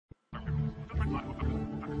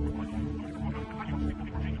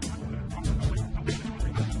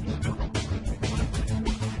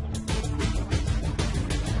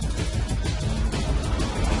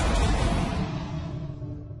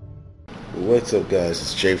What's up, guys?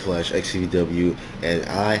 It's J Flash XCW, and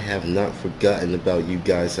I have not forgotten about you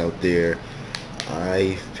guys out there.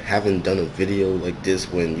 I haven't done a video like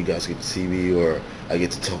this when you guys get to see me or I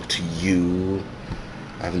get to talk to you.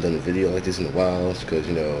 I haven't done a video like this in a while because,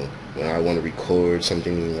 when I want to record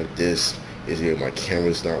something like this, is either my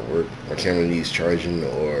camera's not my camera needs charging,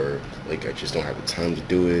 or like I just don't have the time to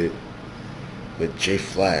do it. But J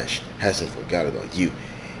Flash hasn't forgot about you.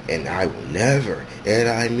 And I will never, and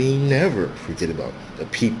I mean never, forget about the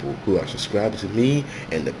people who are subscribed to me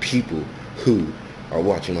and the people who are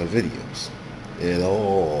watching my videos. And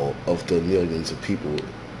all of the millions of people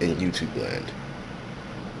in YouTube land.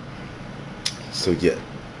 So yeah,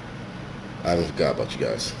 I haven't forgot about you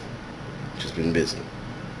guys. Just been busy.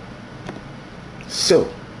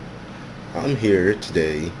 So, I'm here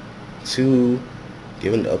today to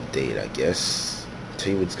give an update, I guess.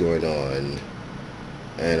 Tell you what's going on.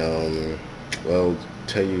 And, well,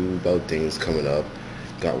 tell you about things coming up.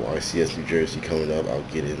 Got YCS New Jersey coming up. I'll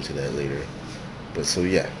get into that later. But so,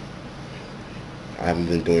 yeah. I haven't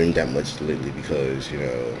been doing that much lately because,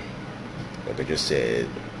 like I just said,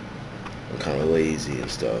 I'm kind of lazy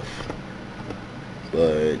and stuff.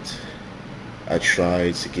 But I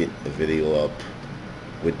tried to get a video up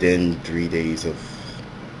within 3 days of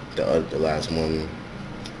the last one.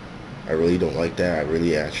 I really don't like that. I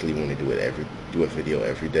really actually want to do a video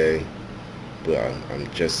every day, but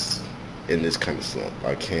I'm just in this kind of slump.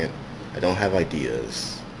 I don't have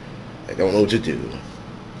ideas. I don't know what to do.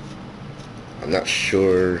 I'm not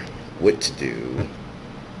sure what to do.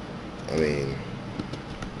 I mean,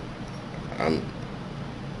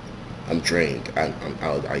 I'm drained. I'm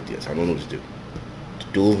out of ideas. I don't know what to do. The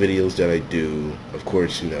dual videos that I do, of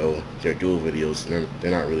course, they're dual videos. And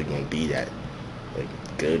they're not really going to be that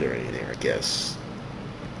good or anything, I guess.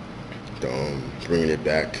 Bringing it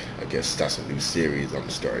back, I guess that's a new series I'm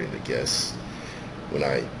starting, I guess, when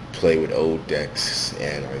I play with old decks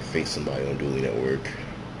and I face somebody on Dueling Network.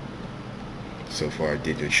 So far I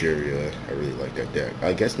did Yucheria. I really like that deck.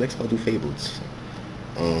 I guess next I'll do Fables.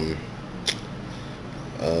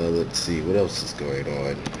 Let's see what else is going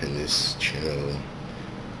on in this channel.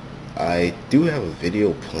 I do have a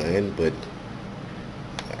video planned, but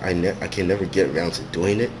I can never get around to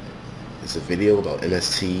doing it. It's a video about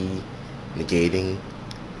MST negating.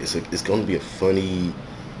 It's going to be a funny,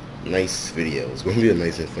 nice video. It's going to be a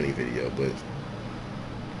nice and funny video, but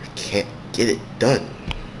I can't get it done.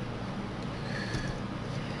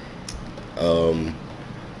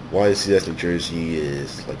 YCS New Jersey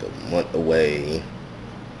is like a month away,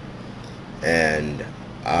 and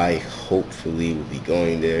I hopefully will be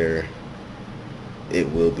going there.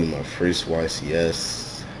 It will be my first YCS,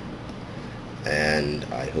 and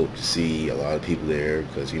I hope to see a lot of people there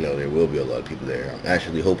because, there will be a lot of people there. I'm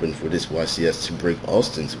actually hoping for this YCS to break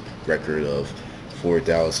Austin's record of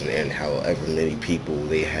 4,000 and however many people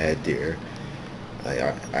they had there.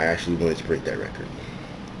 I actually wanted to break that record.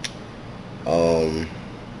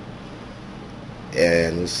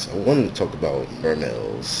 And I wanted to talk about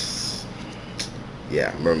Mermels.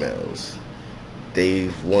 Yeah, Mermels.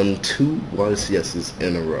 They've won 2 YCSs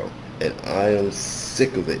in a row, and I am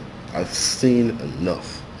sick of it. I've seen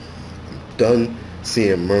enough. I'm done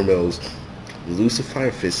seeing Mermels lose to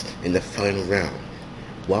Fire Fist in the final round.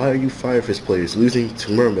 Why are you Fire Fist players losing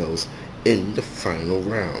to Mermels in the final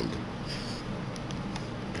round?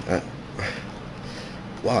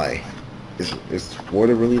 Why? Is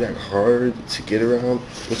water really that hard to get around?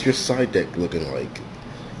 What's your side deck looking like?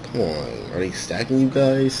 Come on, are they stacking you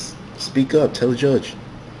guys? Speak up, tell the judge.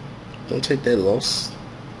 Don't take that loss.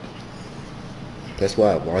 That's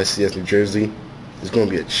why at YCS New Jersey, there's going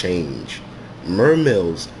to be a change.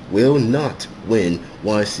 Mermels will not win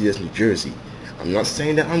YCS New Jersey. I'm not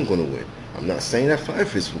saying that I'm going to win. I'm not saying that Fire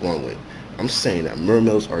Fist will going to win. I'm saying that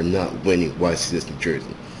Mermels are not winning YCS New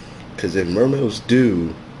Jersey. Because if Mermels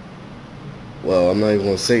do, well, I'm not even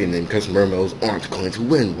going to say it then, because Mermels aren't going to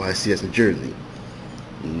win YCS New Jersey.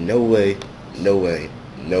 No way, no way,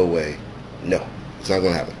 no way, no. It's not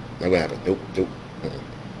going to happen. Not going to happen. Nope, nope.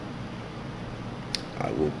 I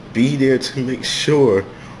will be there to make sure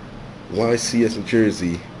YCS New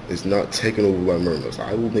Jersey is not taken over by Mermels.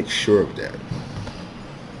 I will make sure of that.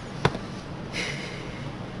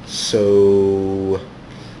 So,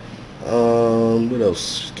 what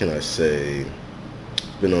else can I say?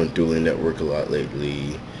 Been on Dueling Network a lot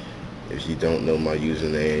lately. If you don't know my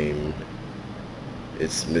username,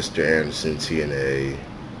 it's Mr. Anderson TNA.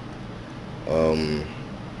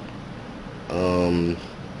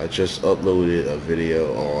 I just uploaded a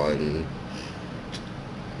video on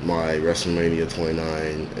my WrestleMania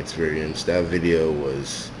 29 experience. That video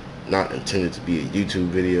was not intended to be a YouTube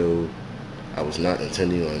video. I was not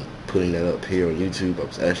intending on putting that up here on YouTube. I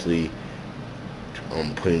was actually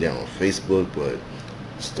putting it down on Facebook, but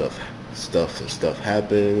stuff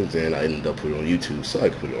happens, and I ended up putting it on YouTube, so I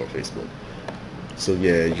could put it on Facebook. So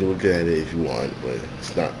yeah, you can look at it if you want, but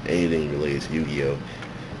it's not anything related to Yu-Gi-Oh!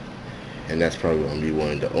 And that's probably going to be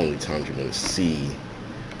one of the only times you're going to see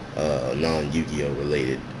a non-Yu-Gi-Oh!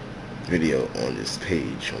 Related video on this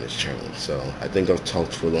page, on this channel. So I think I've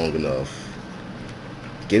talked for long enough.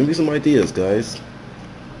 Give me some ideas, guys.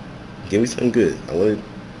 Give me something good. I want to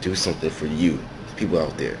do something for you, people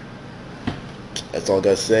out there. That's all I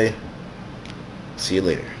got to say. See you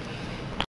later.